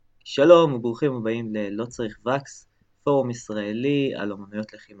שלום וברוכים הבאים ללא צריך וקס, פורום ישראלי על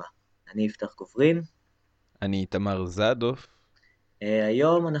אומנויות לחימה. אני יפתח גוברין. אני תמר זדוף.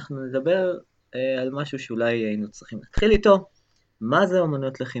 היום אנחנו נדבר על משהו שאולי היינו צריכים להתחיל איתו. מה זה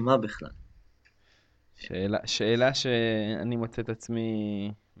אומנויות לחימה בכלל? שאלה שאני מוצא את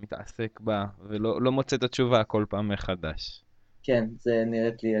עצמי מתעסק בה, ולא לא מוצא את התשובה כל פעם מחדש. כן, זה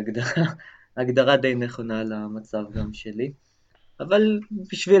נראית לי הגדרה די נכונה למצב גם שלי. אבל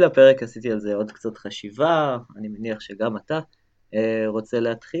בשביל הפרק עשיתי על זה עוד קצת חשיבה, אני מניח שגם אתה רוצה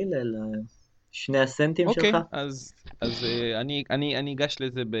להתחיל על שני הסנטים שלך. אוקיי, אז אני אגש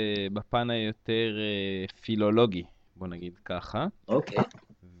לזה בפן היותר פילולוגי, בוא נגיד ככה. אוקיי,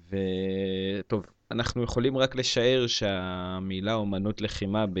 וטוב, אנחנו יכולים רק לשער שהמילה אומנות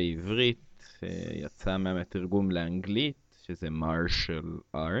לחימה בעברית יצאה מהתרגום לאנגלית, שזה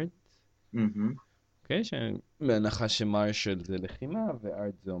martial art. מהמם, אוקיי? בהנחה שמרשל זה לחימה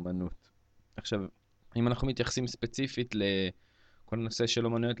וארט זה אומנות. עכשיו, אם אנחנו מתייחסים ספציפית לכל הנושא של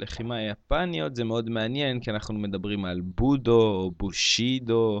אומנויות לחימה יפניות, זה מאוד מעניין, כי אנחנו מדברים על בודו או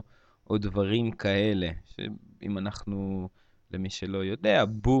בושידו או דברים כאלה. שאם אנחנו, למי שלא יודע,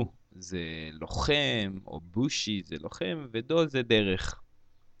 בו זה לוחם, או בושי זה לוחם, ודו זה דרך.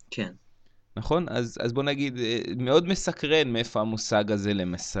 כן, נכון? אז בוא נגיד, מאוד מסקרן מאיפה המושג הזה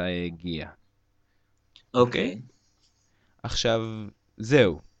למסע הגיע. אוקיי? אוקיי. עכשיו,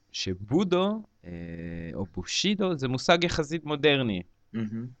 זהו, שבודו או בושידו זה מושג יחסית מודרני.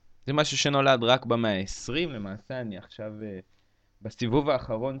 מהמם. זה משהו שנולד רק במאה ה-20, למעשה אני עכשיו בסיבוב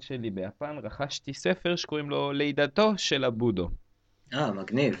האחרון שלי ביפן רכשתי ספר שקוראים לו לידתו של הבודו.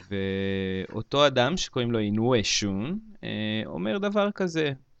 מגניב. ואותו אדם שקוראים לו אינואה שון אומר דבר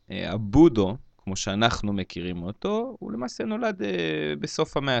כזה, הבודו, כמו שאנחנו מכירים אותו, הוא למעשה נולד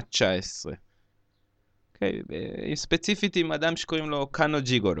בסוף המאה ה-19. אוקיי, ספציפית עם אדם שקוראים לו קאנו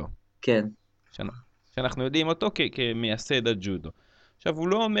ג'יגורו, כן, שאנחנו יודעים אותו כמייסד הג'ודו. עכשיו, הוא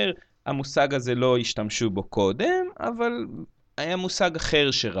לא אומר, המושג הזה לא השתמשו בו קודם, אבל היה מושג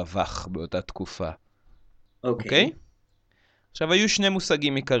אחר שרווח באותה תקופה, אוקיי. אוקיי? עכשיו, היו שני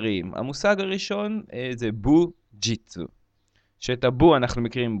מושגים עיקריים. המושג הראשון זה בו ג'יטסו, שאת הבו אנחנו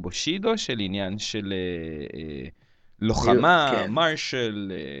מכירים בושידו, של עניין של לוחמה, כן.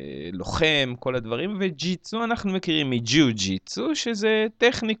 מרשל, לוחם, כל הדברים, וג'יטסו אנחנו מכירים מג'יו ג'יטסו, שזה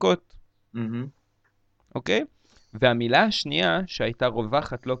טכניקות, מהמם. אוקיי? והמילה השנייה, שהייתה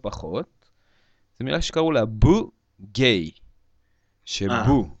רווחת לא פחות, זו מילה שקראו לה בו גיי, אה,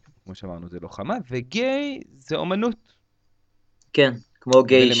 שבו, כמו שאמרנו, זה לוחמה, וגיי זה אומנות. כן, כמו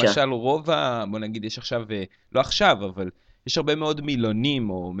גיישה. ולמשל בוא נגיד, יש עכשיו, לא עכשיו, אבל יש הרבה מאוד מילונים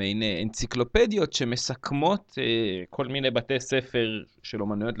או מעין אנציקלופדיות שמסכמות כל מיני בתי ספר של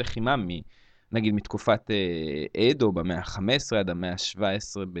אומנויות לחימה, נגיד מתקופת אדו במאה ה-15 עד המאה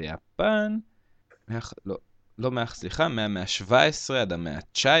ה-17 ביפן, סליחה, מהמאה ה-17 עד המאה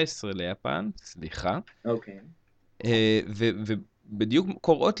ה-19 ליפן, סליחה, אוקיי. ובדיוק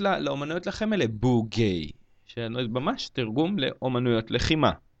קוראות לאומנויות לכם אלה בו-גיי, שממש תרגום לאומנויות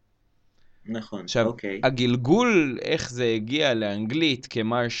לחימה. נכון, עכשיו, אוקיי. הגלגול, איך זה הגיע לאנגלית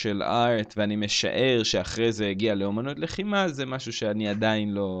כמרשל ארט, ואני משער שאחרי זה הגיע לאומנות לחימה, זה משהו שאני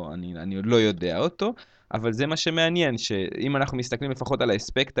עדיין לא, אני עוד לא יודע אותו, אבל זה מה שמעניין, שאם אנחנו מסתכלים לפחות על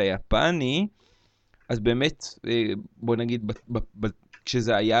האספקט היפני, אז באמת, בוא נגיד,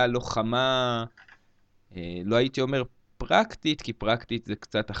 כשזה היה לוחמה, לא הייתי אומר פרקטית, כי פרקטית זה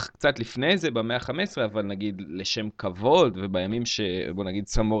קצת לפני זה, במאה ה-15, אבל נגיד לשם כבוד, ובימים שבוא נגיד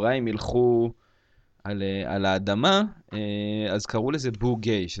סמוראים ילכו על האדמה, אז קראו לזה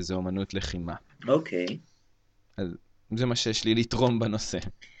בו-גיי, שזה אומנות לחימה. אוקיי. אז זה מה שיש לי לתרום בנושא.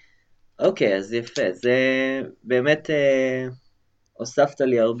 אוקיי, אז יפה. זה באמת הוספת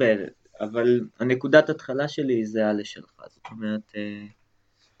לי הרבה, אבל הנקודת התחלה שלי היא זהה לשלך. זאת אומרת,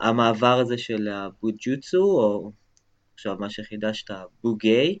 המעבר הזה של הבוג'וצו, או עכשיו מה שחידשת,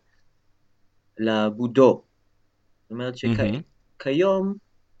 בוגי, לבודו. זאת אומרת מהמם. שכיום,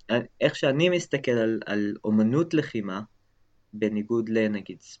 איך שאני מסתכל על אומנות לחימה, בניגוד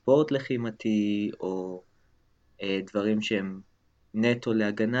לנגיד ספורט לחימתי, או דברים שהם נטו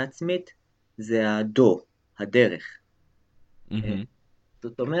להגנה עצמית, זה הדו, הדרך. אה, מהמם.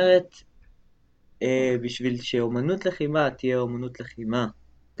 זאת אומרת, בשביל שאומנות לחימה תהיה אומנות לחימה,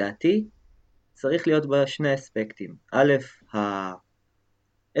 דעתי, צריך להיות בה שני אספקטים. א',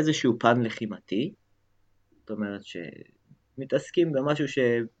 איזשהו פן לחימתי, זאת אומרת שמתעסקים במשהו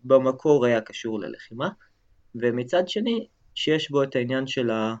שבמקור היה קשור ללחימה, ומצד שני, שיש בו את העניין של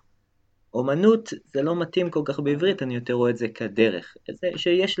האומנות, זה לא מתאים כל כך בעברית, אני יותר רואה את זה כדרך,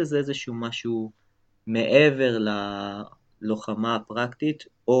 שיש לזה איזשהו משהו מעבר ללוחמה הפרקטית,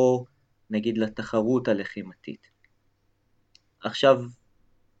 או נגיד לתחרות הלחימתית. עכשיו,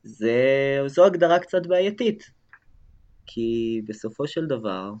 זו הגדרה קצת בעייתית, כי בסופו של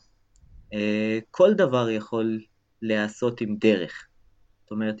דבר, כל דבר יכול להיעשות עם דרך.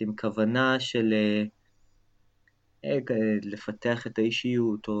 זאת אומרת, עם כוונה של לפתח את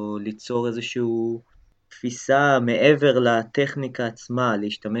האישיות, או ליצור איזושהי תפיסה מעבר לטכניקה עצמה,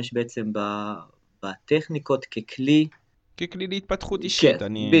 להשתמש בעצם בטכניקות ככלי. ככלי להתפתחות כן, אישית,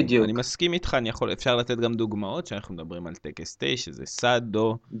 אני בדיוק, מסכים איתך, אפשר לתת גם דוגמאות, שאנחנו מדברים על טקס תה, שזה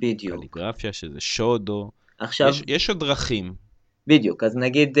סאדו, בדיוק. קליגרפיה, שזה שודו, עכשיו, יש עוד דרכים. בדיוק, אז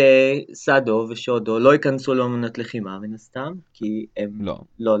נגיד סאדו ושודו לא ייכנסו לאומנות לחימה מן הסתם, כי הם לא.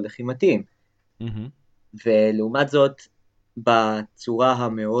 לא לחימתיים. מהמם. ולעומת זאת, בצורה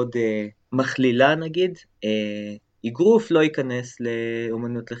המאוד מכלילה נגיד, אגרוף לא ייכנס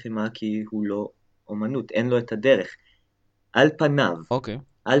לאומנות לחימה כי הוא לא אומנות, אין לו את הדרך. על פניו, אוקיי,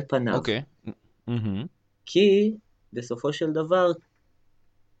 על פניו. אוקיי. מהמם. כי בסופו של דבר,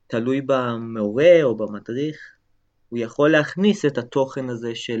 תלוי במורה או במדריך, הוא יכול להכניס את התוכן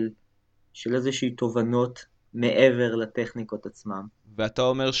הזה של איזושהי תובנות מעבר לטכניקות עצמם. ואתה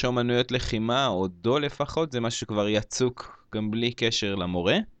אומר שאומנויות לחימה, או דו לפחות, זה משהו שכבר יצוק גם בלי קשר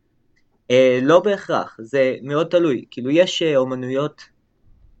למורה? לא בהכרח, זה מאוד תלוי. כאילו יש אומנויות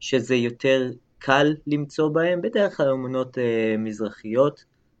שזה יותר קל למצוא בהן, בדרך כלל אומנות מזרחיות,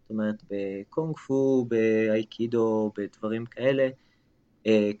 זאת אומרת בקונג פו, באייקידו, בדברים כאלה,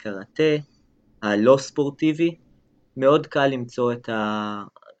 קראטה, הלא ספורטיבי, מאוד קל למצוא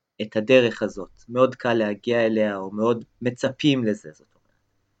את הדרך הזאת, מאוד קל להגיע אליה, או מאוד מצפים לזה, זאת אומרת.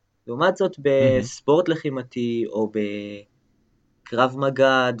 לעומת זאת מהמם. בספורט לחימתי, או בקרב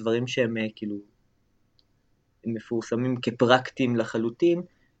מגע, דברים שהם כאילו מפורסמים כפרקטיים לחלוטין,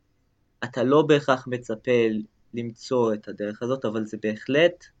 אתה לא בהכרח מצפה למצוא את הדרך הזאת, אבל זה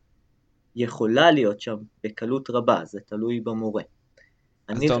בהחלט יכולה להיות שם בקלות רבה, זה תלוי במורה.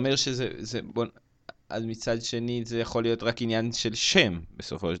 אז אני, אתה אומר אז מצד שני זה יכול להיות רק עניין של שם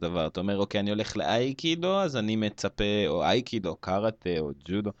בסופו של דבר. אתה אומר, אוקיי, אני הולך לאייקידו, אז אני מצפה, או אייקידו, קראטה, או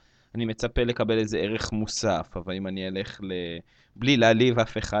ג'ודו, אני מצפה לקבל איזה ערך מוסף, אבל אם אני אלך בלי להעליב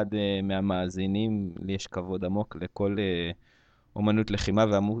אף אחד מהמאזינים, לי יש כבוד עמוק לכל אומנות לחימה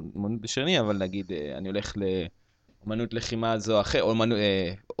ואומנות בשני, אבל נגיד, אני הולך לאומנות לחימה זו או אחרת,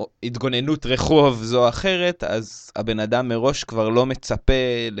 או התגוננות רחוב זו או אחרת, אז הבן אדם מראש כבר לא מצפה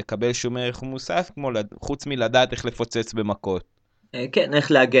לקבל שום ערך מוסף, חוץ מלדעת איך לפוצץ במכות. כן,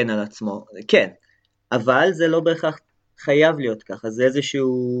 איך להגן על עצמו, כן, אבל זה לא בהכרח חייב להיות ככה, זה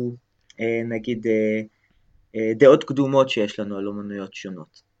איזשהו, נגיד, דעות קדומות שיש לנו על אומנויות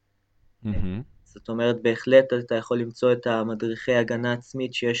שונות. מהמם. זאת אומרת, בהחלט אתה יכול למצוא את המדריכי הגנה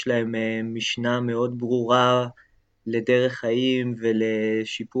עצמית שיש להם משנה מאוד ברורה לדרך חיים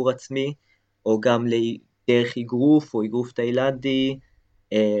ולשיפור עצמי, או גם לדרך אגרוף או אגרוף תאילנדי.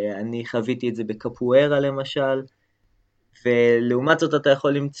 אני חוויתי את זה בקפוארה למשל, ולעומת זאת אתה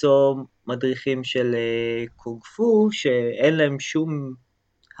יכול למצוא מדריכים של קונג פו שאין להם שום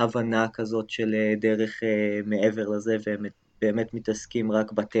הבנה כזאת של דרך מעבר לזה, והם באמת מתעסקים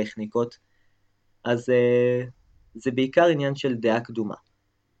רק בטכניקות. אז זה בעיקר עניין של דעה קדומה,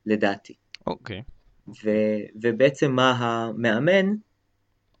 לדעתי. אוקיי. ובעצם מה המאמן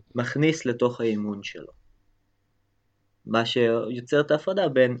מכניס לתוך האימון שלו. מה שיוצר את ההפרדה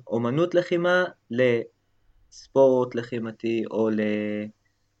בין אומנות לחימה לספורט לחימתי, או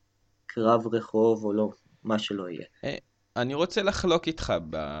לקרב רחוב, או לא, מה שלא יהיה. אני רוצה לחלוק איתך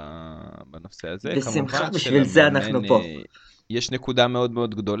בנושא הזה. בשמחה, כמובן בשביל זה אנחנו שלמאמן פה. יש נקודה מאוד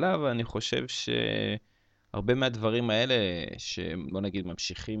מאוד גדולה, ואני חושב שהרבה מהדברים האלה, שבוא נגיד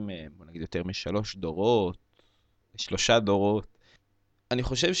ממשיכים, בוא נגיד יותר משלוש דורות, שלושה דורות, אני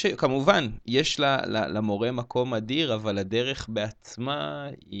חושב שכמובן יש למורה מקום אדיר, אבל הדרך בעצמה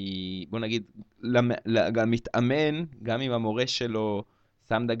היא, בוא נגיד, למתאמן, גם אם המורה שלו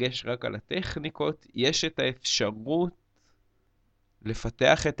שם דגש רק על הטכניקות, יש את האפשרות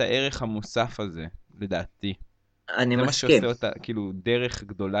לפתח את הערך המוסף הזה, לדעתי. אני זה מה מסכים, שעושה אותה, כאילו, דרך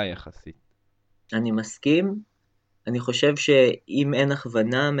גדולה יחסית. אני מסכים. אני חושב שאם אין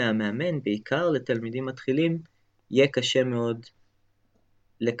הכוונה מהמאמן, בעיקר לתלמידים מתחילים, יהיה קשה מאוד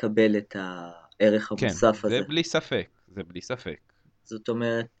לקבל את הערך כן, המוסף זה הזה. בלי ספק, זה בלי ספק. זאת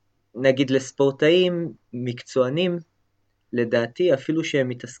אומרת, נגיד לספורטאים מקצוענים, לדעתי אפילו שהם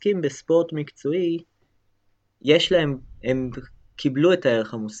מתעסקים בספורט מקצועי, יש להם, הם קיבלו את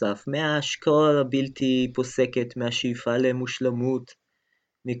הערך המוסף, מההשקעה הבלתי פוסקת, מהשאיפה למושלמות,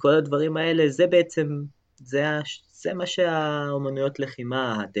 מכל הדברים האלה, זה בעצם, זה מה שהאומנויות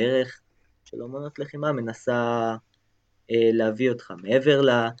לחימה, הדרך של אומנות לחימה מנסה להביא אותך, מעבר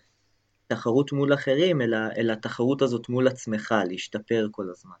לתחרות מול אחרים, אלא התחרות הזאת מול עצמך, להשתפר כל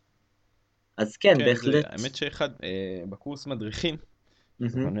הזמן. אז כן, כן, זה, בהחלט. האמת שאחד, בקורס מדריכים,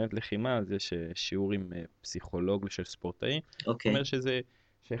 מהמם, אומנות לחימה, אז יש שיעור עם פסיכולוג של ספורטאים. הוא אוקיי. אומר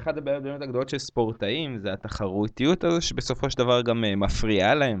שאחד הבעיות באמת הגדולות של ספורטאים זה התחרותיות הזו, שבסופו של דבר גם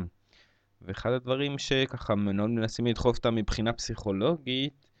מפריעה להם. ואחד הדברים שככה מאוד מנסים לדחוף אותם מבחינה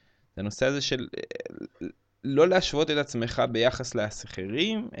פסיכולוגית, זה הנושא הזה של לא להשוות את עצמך ביחס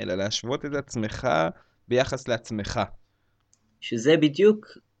לאחרים, אלא להשוות את עצמך ביחס לעצמך. שזה בדיוק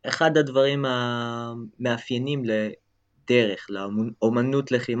אחד הדברים המאפיינים לדרך,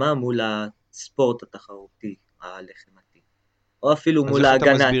 לאומנות לחימה מול הספורט התחרותי הלחימתי, או אפילו אז מול איך אתה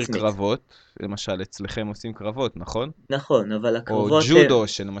ההגנה מסביר העצמית. קרבות? למשל, אצלכם עושים קרבות, נכון? נכון, אבל או הקרבות, ג'ודו,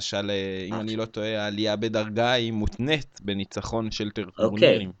 שלמשל, אם אני עכשיו, לא טועה, העלייה בדרגה היא מותנית בניצחון של אוקיי,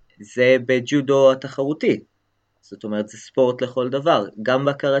 טורנירים. זה בג'ודו התחרותי, זאת אומרת זה ספורט לכל דבר, גם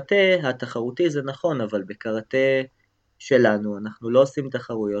בקראטה התחרותי זה נכון, אבל בקראטה שלנו אנחנו לא עושים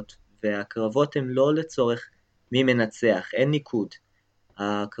תחרויות, והקרבות הן לא לצורך מי מנצח, אין ניקוד,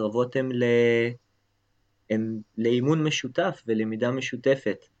 הקרבות הם לאימון משותף ולמידה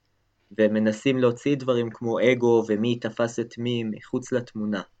משותפת, ומנסים להוציא דברים כמו אגו ומי תפס את מי מחוץ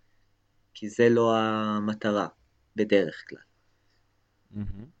לתמונה, כי זה לא המטרה בדרך כלל.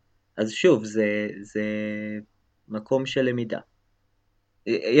 מהמם. אז שוב, זה מקום של למידה.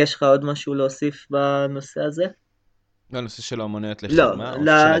 יש לך עוד משהו להוסיף בנושא הזה? בנושא של האומנויות לא, לחימה, או של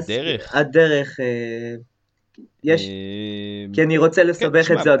הדרך. הדרך, יש, אה, כי אני רוצה כן, לסבך את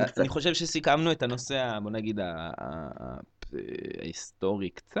תשמע, זה עוד קצת. אני חושב שסיכמנו את הנושא, בוא נגיד, ההיסטורי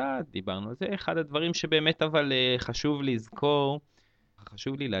קצת, דיברנו על זה. אחד הדברים שבאמת אבל חשוב לזכור,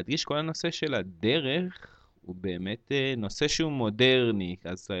 חשוב לי להדגיש, כל הנושא של הדרך הוא באמת נושא שהוא מודרני.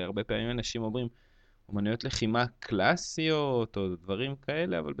 אז הרבה פעמים אנשים אומרים, אומנויות לחימה קלאסיות או דברים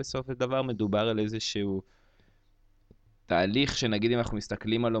כאלה, אבל בסוף הדבר מדובר על איזשהו תהליך שנגיד אם אנחנו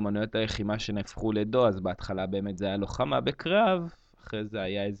מסתכלים על אומנויות הלחימה שנהפכו לדו, אז בהתחלה באמת זה היה לוחמה בקרב, אחרי זה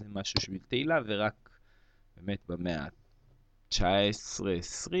היה איזה משהו בשביל תהילה, ורק באמת במאה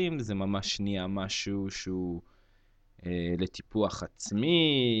ה-19-20 זה ממש נהיה משהו שהוא לטיפוח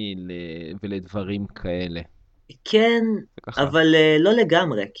עצמי ולדברים כאלה. כן, זה ככה. אבל לא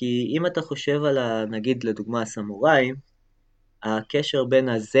לגמרי, כי אם אתה חושב על, נגיד לדוגמה הסמוראים, הקשר בין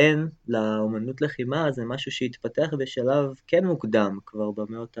הזן לאומנות לחימה זה משהו שהתפתח בשלב כן מוקדם, כבר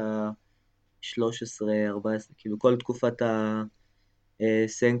במאות ה-13-14, כאילו כל תקופת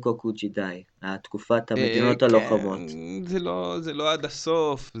הסנקו קוג'ידאי, תקופת המדינות כן, הלוחמות. זה לא עד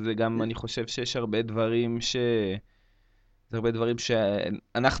הסוף, זה גם, אני חושב שיש הרבה דברים זה הרבה דברים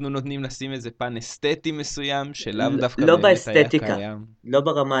שאנחנו נותנים לשים איזה פן אסתטי מסוים, שלאו דווקא לא באמת היה באסתטיקה, קיים. לא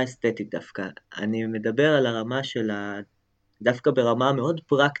ברמה האסתטית דווקא, אני מדבר על הרמה דווקא ברמה המאוד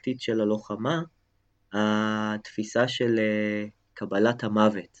פרקטית של הלוחמה, התפיסה של קבלת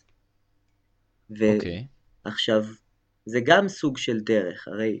המוות. אוקיי. ועכשיו, זה גם סוג של דרך,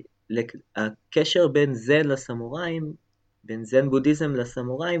 הרי הקשר בין זן לסמוראים, בין זן בודהיזם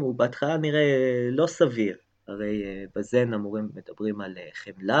לסמוראים, הוא בהתחלה נראה לא סביר, הרי בזן המורים מדברים על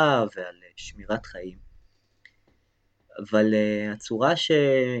חמלה ועל שמירת חיים, אבל הצורה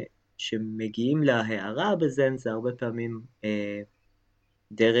שמגיעים להערה בזן זה הרבה פעמים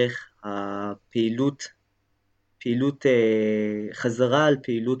דרך פעילות חזרה על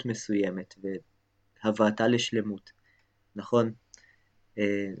פעילות מסוימת והבאתה לשלמות, נכון?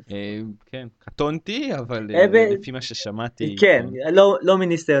 כן, קטונתי, אבל אה, ב- לפי מה ששמעתי, כן, כן. לא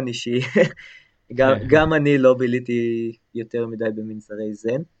מניסיון אישי, גם אני לא ביליתי יותר מדי במנזרי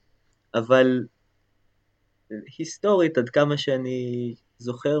זן, אבל היסטורית, עד כמה שאני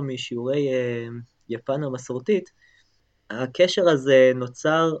זוכר משיעורי יפן המסורתית, הקשר הזה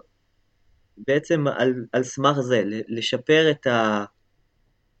נוצר בעצם על סמך זה, לשפר את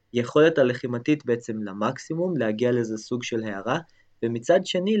היכולת הלחימתית בעצם למקסימום, להגיע לאיזה סוג של הערה, ומצד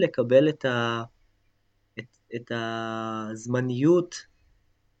שני לקבל את הזמניות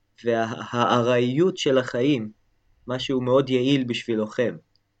והארעיות של החיים, משהו מאוד יעיל בשביל לוחם.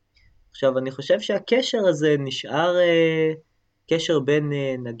 עכשיו, אני חושב שהקשר הזה נשאר קשר בין,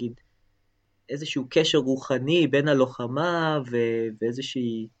 נגיד, איזשהו קשר רוחני בין הלוחמה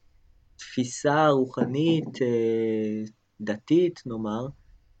ואיזושהי תפיסה רוחנית דתית, נאמר,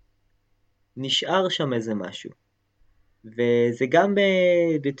 נשאר שם איזה משהו. וזה גם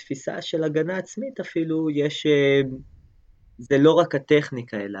בתפיסה של הגנה עצמית אפילו, זה לא רק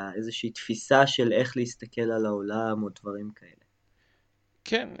הטכניקה, אלא איזושהי תפיסה של איך להסתכל על העולם או דברים כאלה.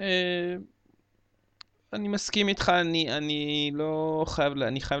 כן, אני מסכים איתך, אני לא חייב,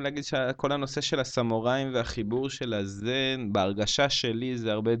 אני חייב להגיד שכל הנושא של הסמוראים והחיבור של הזה, בהרגשה שלי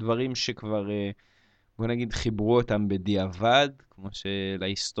זה הרבה דברים שכבר, בוא נגיד, חיברו אותם בדיעבד, כמו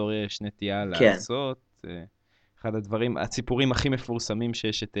שלהיסטוריה יש נטייה כן. לעשות. אחד הדברים, הציפורים הכי מפורסמים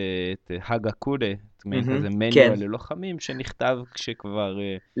שיש את הגה קודה, מעין כזה כן. מניואל ללוחמים, שנכתב כשכבר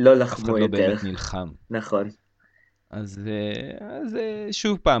לא אף אחד לחמו לא יותר. באמת נלחם. נכון. אז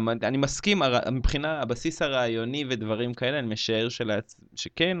שוב פעם, אני מסכים, מבחינה הבסיס הרעיוני ודברים כאלה, אני משער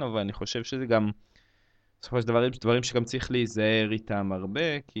שכן, אבל אני חושב שזה גם, בסופו של דברים שגם צריך להיזהר איתם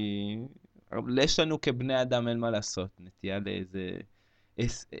הרבה, כי יש לנו כבני אדם אין מה לעשות, נטייה לאיזה,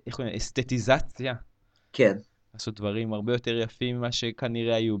 איך אומרים, אסתטיזציה, כן. לעשות דברים הרבה יותר יפים ממה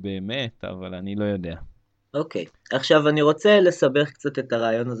שכנראה היו באמת, אבל אני לא יודע. אוקיי. עכשיו אני רוצה לסבך קצת את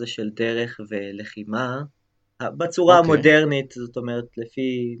הרעיון הזה של דרך ולחימה, בצורה אוקיי, המודרנית, זאת אומרת,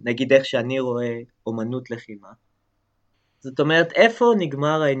 לפי, נגיד איך שאני רואה אומנות לחימה. זאת אומרת, איפה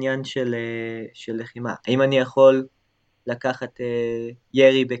נגמר העניין של לחימה? האם אני יכול לקחת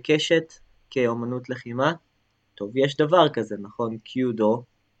ירי בקשת כאומנות לחימה? טוב, יש דבר כזה, נכון? קיודו,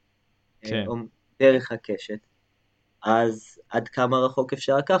 כן. או דרך הקשת. אז עד כמה רחוק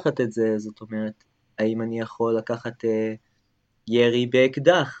אפשר לקחת את זה? זאת אומרת, האם אני יכול לקחת ירי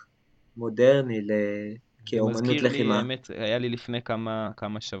באקדח מודרני זה כאומנות מזכיר לי, לחימה? האמת, היה לי לפני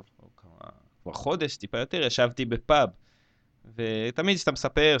כמה שבוע, כבר חודש, טיפה יותר, ישבתי בפאב. ותמיד כשאתה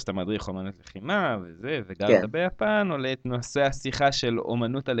מספר שאתה מדריך אומנות לחימה וזה, וגרת כן, ביפן, עולה את נושא השיחה של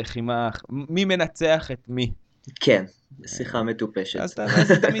אומנות הלחימה, מי מנצח את מי. כן, שיחה מטופשת. ואז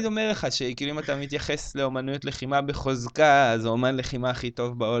זה תמיד אומר לך שכאילו אם אתה מתייחס לאומנויות לחימה בחוזקה, אז האומן לחימה הכי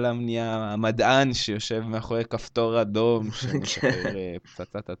טוב בעולם נהיה המדען שיושב מאחורי כפתור אדום שמשחרר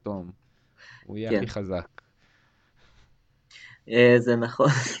פצצת אטום. הוא יהיה כן, הכי חזק. זה נכון,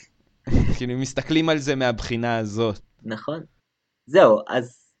 כאילו מסתכלים על זה מהבחינה הזאת. נכון. זהו,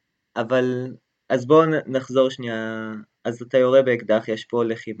 אבל, אז בואו נחזור שנייה, אז אתה יורה באקדח, יש פה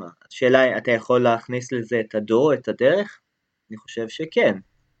לחימה. השאלה, אתה יכול להכניס לזה את הדור, את הדרך? אני חושב שכן.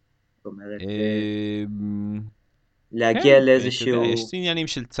 זאת אומרת, אמ, כן, להגיע אתה יודע, לאיזשהו, יש עניינים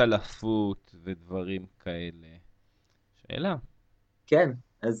של צלפות ודברים כאלה. שאלה. כן,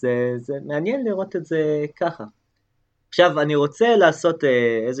 אז זה מעניין לראות את זה ככה. עכשיו, אני רוצה לעשות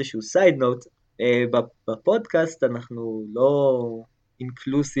איזשהו סייד נוט, בפודקאסט אנחנו לא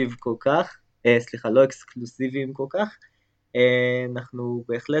אינקלוסיב כל כך, סליחה, לא אקסקלוסיביים כל כך, אנחנו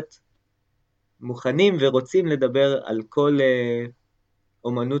בהחלט מוכנים ורוצים לדבר על כל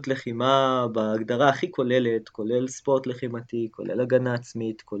אומנות לחימה בהגדרה הכי כוללת, כולל ספורט לחימתי, כולל הגנה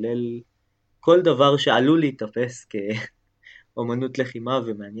עצמית, כולל כל דבר שעלול להיתפס כאומנות לחימה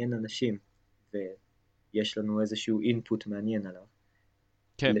ומעניין אנשים, ויש לנו איזשהו אינפוט מעניין עליו.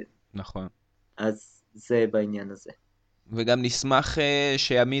 כן, נכון. אז זה בעניין הזה. וגם נשמח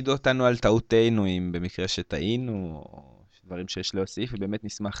שיעמידו אותנו על טעותנו, אם במקרה שטעינו, או דברים שיש להוסיף, ובאמת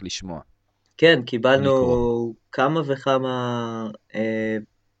נשמח לשמוע כן, קיבלנו ולקרוא. כמה וכמה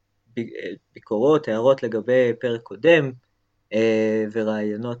ביקורות, הערות לגבי פרק קודם,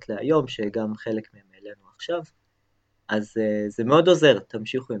 ורעיונות להיום, שגם חלק מהם העלינו עכשיו. אז זה מאוד עוזר,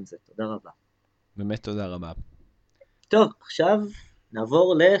 תמשיכו עם זה, תודה רבה. באמת תודה רבה. טוב, עכשיו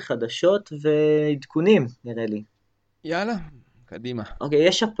נעבור לחדשות ועדכונים, נראה לי. יאללה, קדימה. אוקיי,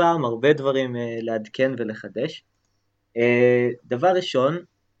 יש הפעם הרבה דברים לעדכן ולחדש. דבר ראשון,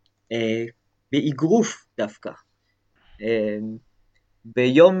 באגרוף דווקא.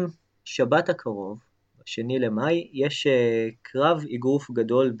 ביום שבת הקרוב, בשני למאי, יש קרב אגרוף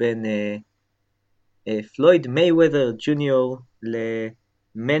גדול בין פלויד מייוודר ג'וניור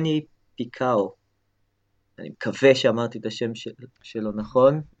למני פיקאו. אני מקווה שאמרתי את השם שלו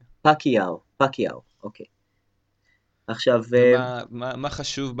נכון. פקיאו, אוקיי. עכשיו, מה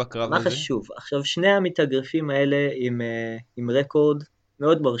חשוב בקרב מה הזה? חשוב? עכשיו, שני המתאגרפים האלה עם רקורד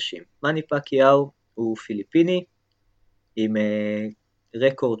מאוד מרשים. מני פקיאו הוא פיליפיני, עם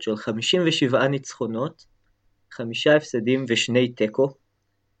רקורד של 57 ניצחונות, 5 הפסדים ושני טקו.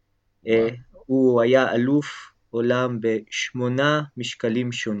 וואו. הוא היה אלוף עולם בשמונה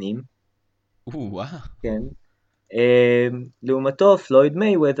משקלים שונים. וואו. כן. לעומתו פלויד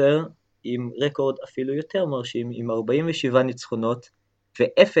מייוודר עם רקורד אפילו יותר מרשים, עם 47 ניצחונות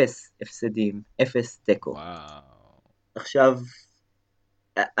ואפס הפסדים, אפס טקו. וואו. עכשיו,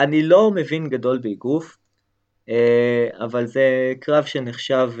 אני לא מבין גדול באגרוף, אבל זה קרב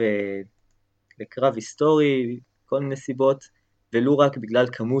שנחשב לקרב היסטורי, כל מיני סיבות, ולו רק בגלל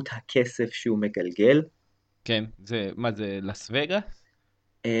כמות הכסף שהוא מגלגל. כן, מה זה, לס וגאס?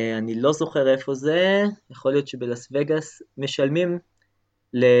 אני לא זוכר איפה זה, יכול להיות שבלס וגאס משלמים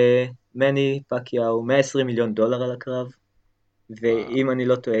מני פקיהו $120 מיליון על הקרב, וואו. ואם אני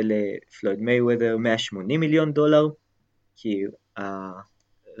לא טועה לפלויד מייוודר $180 מיליון, כי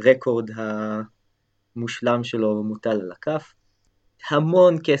הרקורד המושלם שלו מוטל על הכף.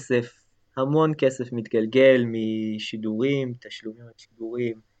 המון כסף, המון כסף מתגלגל משידורים, תשלומים על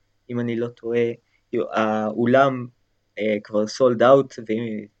שידורים, אם אני לא טועה, האולם כבר סולד אאוט,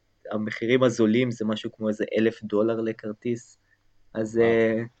 והמחירים הזולים זה משהו כמו איזה $1,000 לכרטיס, אז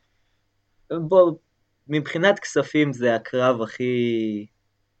וואו. בוא, מבחינת כספים זה הקרב הכי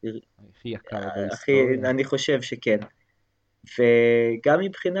יקר הכי, בהיסטוריה. אני חושב שכן, וגם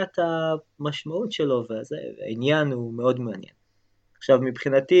מבחינת המשמעות שלו, והעניין הוא מאוד מעניין. עכשיו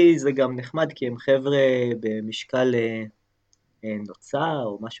מבחינתי זה גם נחמד כי הם חבר'ה במשקל נוצר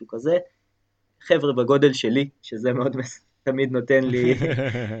או משהו כזה, חבר'ה בגודל שלי, שזה מאוד תמיד נותן לי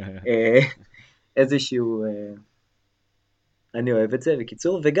אה, איזשהו, אני אוהב את זה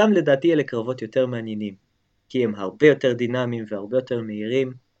בקיצור, וגם לדעתי אלה קרבות יותר מעניינים, כי הם הרבה יותר דינמיים והרבה יותר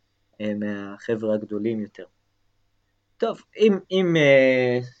מהירים מהחבר'ה הגדולים יותר. טוב, אם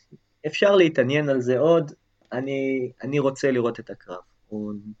אפשר להתעניין על זה עוד, אני רוצה לראות את הקרב.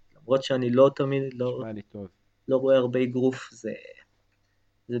 למרות שאני לא תמיד, נשמע לי טוב. לא רואה הרבה אגרוף, זה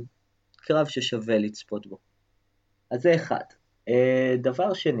קרב ששווה לצפות בו. אז זה אחד.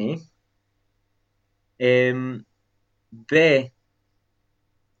 דבר שני,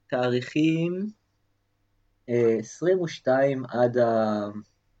 בתאריכים 22 עד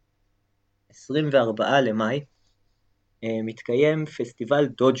 24 למאי, מתקיים פסטיבל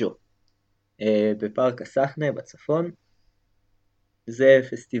דוג'ו בפארק הסחנה בצפון. זה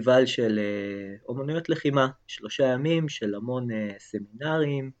פסטיבל של אומנויות לחימה, 3 ימים של המון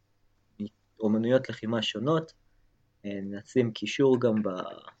סמינרים, אומנויות לחימה שונות, נשים קישור גם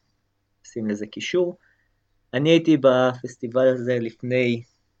נשים לזה קישור. אני הייתי בפסטיבל הזה לפני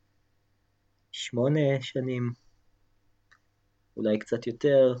 8 שנים, אולי קצת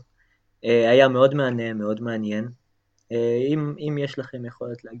יותר, היה מאוד מעניין, מאוד מעניין. אם יש לכם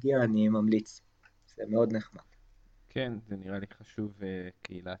יכולת להגיע, אני ממליץ, זה מאוד נחמד. כן, זה נראה לי חשוב,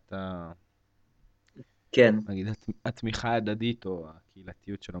 קהילת כן, נגיד, התמיכה ההדדית או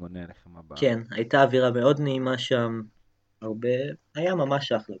הקהילתיות של אמני הלחימה כן, הייתה אווירה מאוד נעימה שם, הרבה, היה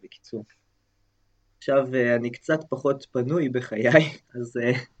ממש אחלה בקיצור. עכשיו אני קצת פחות פנוי בחיי, אז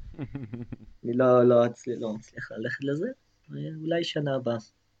אני לא מצליח ללכת לזה, אולי שנה הבאה.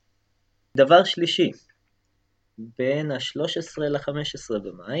 דבר שלישי, בין ה-13 ל-15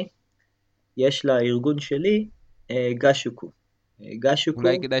 במאי, יש לארגון שלי גשוקו. אולי גשוקו,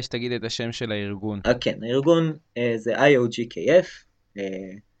 כדאי שתגיד את השם של הארגון. כן, הארגון זה IOGKF,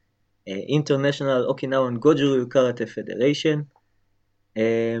 International Okinawan Goju Karate Federation.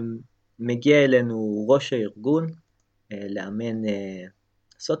 מגיע אלינו ראש הארגון לאמן,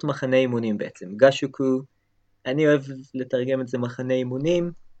 לעשות מחנה אימונים בעצם. גשוקו, אני אוהב לתרגם את זה מחנה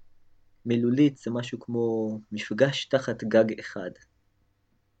אימונים, מילולית זה משהו כמו מפגש תחת גג אחד,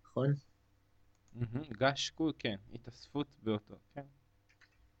 נכון? גשקו, כן, התאספות באותו, כן.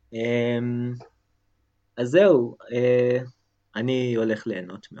 אז זהו, אני הולך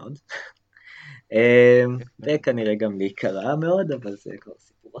ליהנות מאוד, יפה. וכנראה גם להיקרא מאוד, אבל זה כבר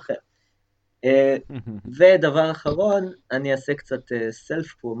סיפור אחר. ודבר אחרון, אני אעשה קצת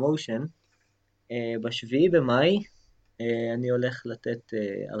סלף פרומושן. בשביעי במאי אני הולך לתת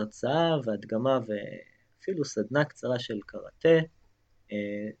הרצאה והדגמה ואפילו סדנה קצרה של קראטה,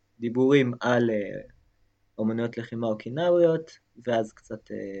 דיבורים על אומנויות לחימה אוקינאוויות, ואז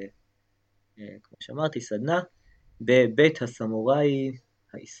קצת, כמו שאמרתי, סדנה בבית הסמוראי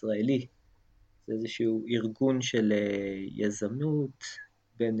הישראלי. זה איזשהו ארגון של יזמות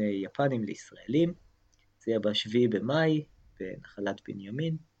בין יפנים לישראלים. זה יהיה בשביעי במאי בנחלת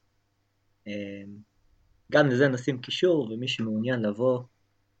בנימין. גם לזה נשים קישור, ומי שמעוניין לבוא,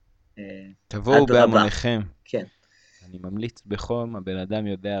 תבואו אדרבה. בהמוניכם. כן. אני ממליץ בחום, הבן אדם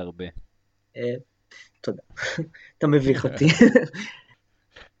יודע הרבה. תודה. אתה מביך אותי.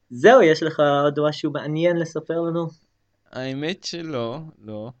 זהו, יש לך עוד משהו מעניין לספר לנו? האמת שלא,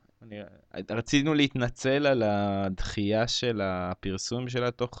 לא. רצינו להתנצל על הדחייה של הפרסום של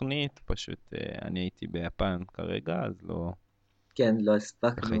התוכנית, פשוט אני הייתי ביפן כרגע, אז לא... כן, לא ככה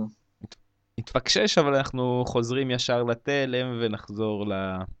הספקנו. התפקשש, אבל אנחנו חוזרים ישר לתלם ונחזור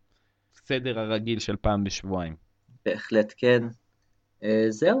לסדר הרגיל של פעם בשבועיים. בהחלט כן.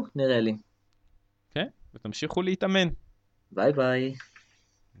 זהו, נראה לי. כן? ותמשיכו להתאמן. ביי ביי.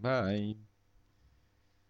 ביי.